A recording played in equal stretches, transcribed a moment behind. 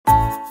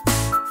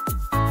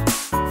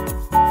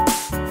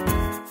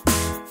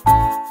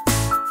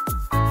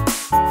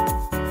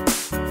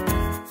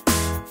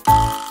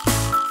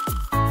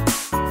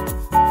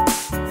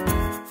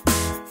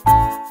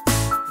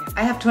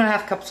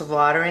cups of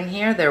water in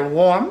here. They're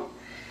warm.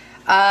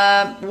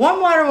 Warm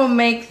water will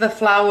make the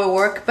flour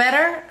work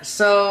better,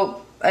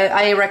 so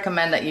I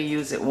recommend that you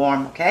use it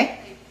warm, okay?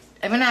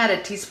 I'm going to add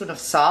a teaspoon of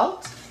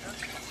salt.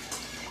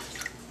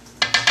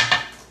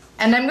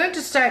 And I'm going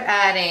to start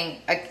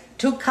adding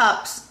 2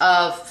 cups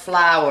of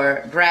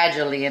flour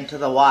gradually into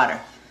the water.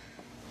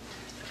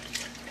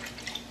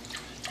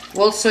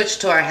 We'll switch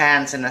to our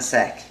hands in a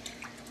sec.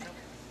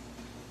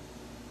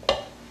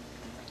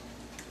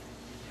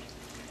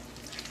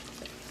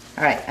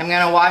 Alright, I'm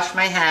going to wash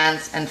my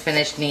hands and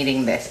finish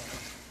kneading this.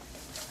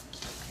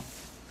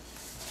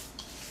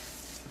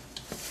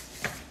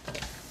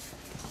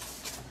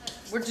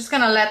 We're just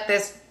going to let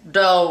this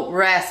dough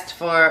rest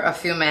for a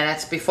few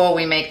minutes before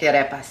we make the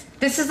arepas.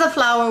 This is the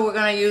flour we're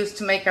going to use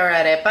to make our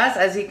arepas.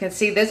 As you can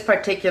see, this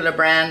particular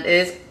brand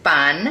is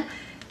Pan.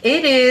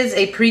 It is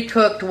a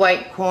pre-cooked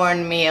white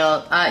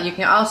cornmeal. You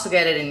can also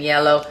get it in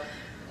yellow.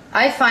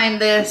 I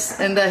find this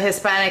in the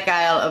Hispanic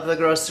aisle of the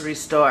grocery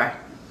store.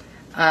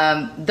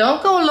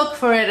 Don't go look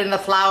for it in the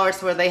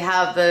flours where they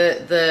have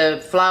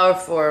the flour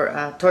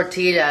for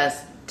tortillas.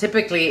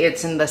 Typically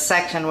it's in the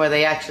section where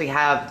they actually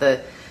have the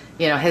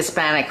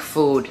Hispanic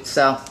food,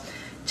 so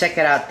check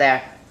it out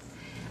there.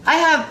 I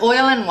have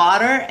oil and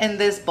water in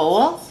this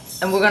bowl,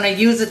 and we're going to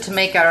use it to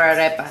make our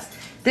arepas.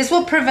 This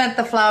will prevent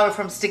the flour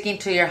from sticking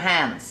to your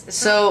hands.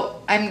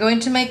 So I'm going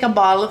to make a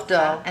ball of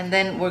dough, and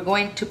then we're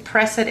going to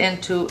press it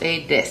into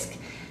a disc.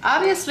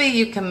 Obviously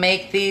you can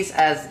make these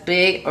as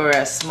big or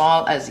as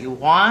small as you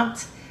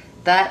want.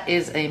 That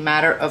is a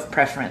matter of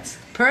preference.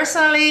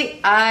 Personally,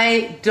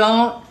 I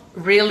don't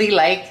really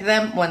like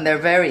them when they're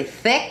very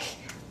thick.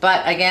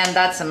 But again,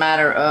 that's a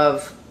matter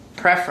of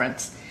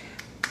preference.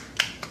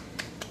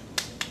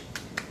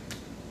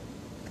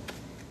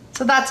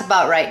 So that's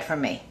about right for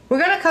me.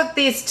 We're gonna cook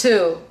these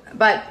too,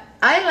 but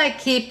I like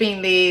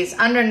keeping these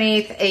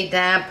underneath a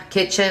damp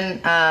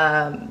kitchen,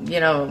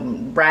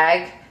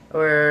 rag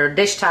or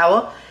dish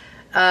towel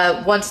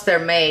once they're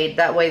made.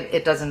 That way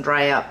it doesn't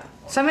dry up.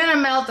 So I'm gonna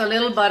melt a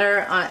little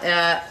butter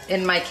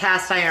in my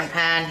cast iron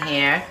pan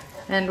here,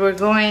 and we're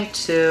going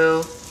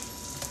to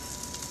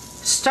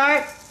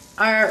start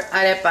our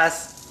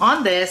arepas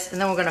on this, and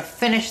then we're going to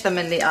finish them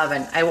in the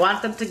oven. I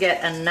want them to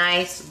get a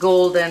nice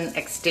golden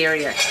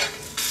exterior.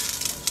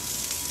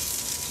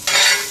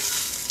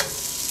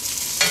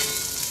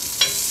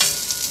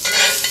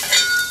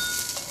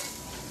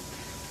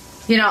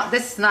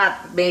 This is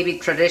not maybe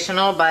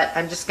traditional, but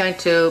I'm just going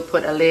to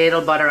put a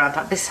little butter on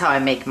top. This is how I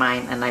make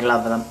mine, and I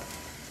love them.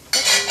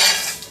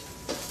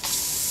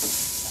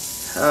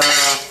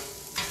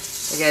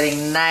 They're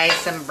getting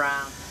nice and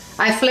brown.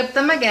 I flip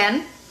them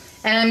again.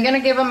 And I'm going to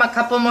give them a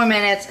couple more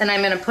minutes, and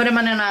I'm going to put them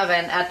in an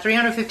oven at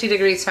 350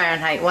 degrees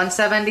Fahrenheit,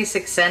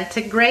 176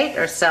 centigrade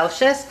or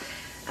Celsius,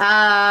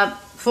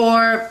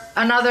 for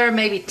another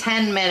maybe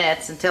 10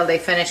 minutes until they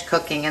finish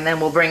cooking, and then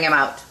we'll bring them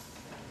out.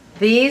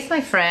 These, my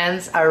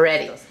friends, are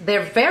ready.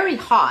 They're very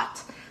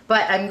hot,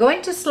 but I'm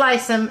going to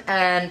slice them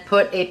and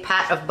put a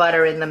pat of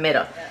butter in the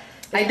middle.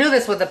 I do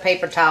this with a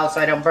paper towel so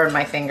I don't burn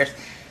my fingers.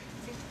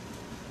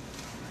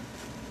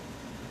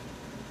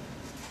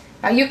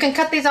 Now you can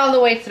cut these all the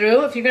way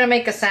through. If you're going to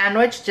make a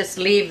sandwich, just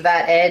leave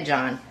that edge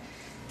on.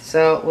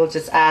 So we'll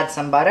just add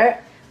some butter.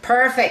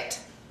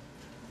 Perfect.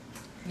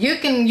 You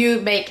can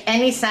make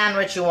any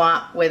sandwich you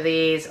want with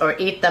these, or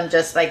eat them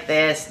just like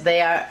this.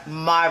 They are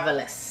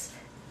marvelous.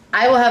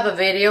 I will have a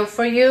video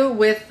for you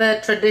with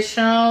the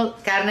traditional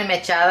carne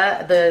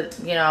mechada,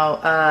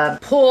 the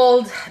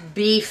pulled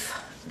beef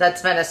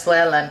that's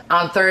Venezuelan,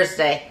 on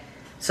Thursday,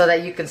 so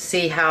that you can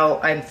see how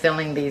I'm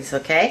filling these,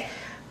 okay?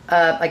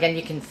 Again,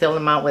 you can fill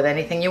them out with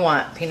anything you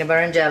want. Peanut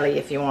butter and jelly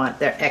if you want.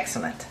 They're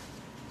excellent.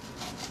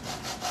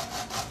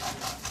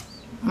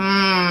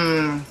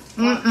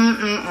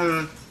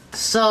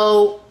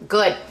 So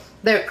good.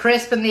 They're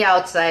crisp in the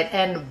outside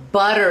and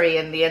buttery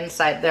in the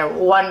inside. They're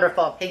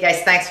wonderful. Hey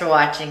guys, thanks for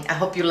watching. I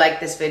hope you liked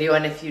this video,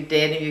 and if you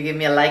did, you give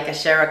me a like, a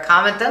share, a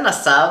comment, and a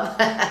sub.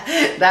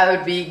 That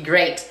would be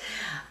great.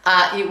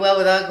 Eat well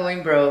without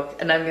going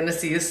broke, and I'm gonna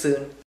see you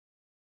soon.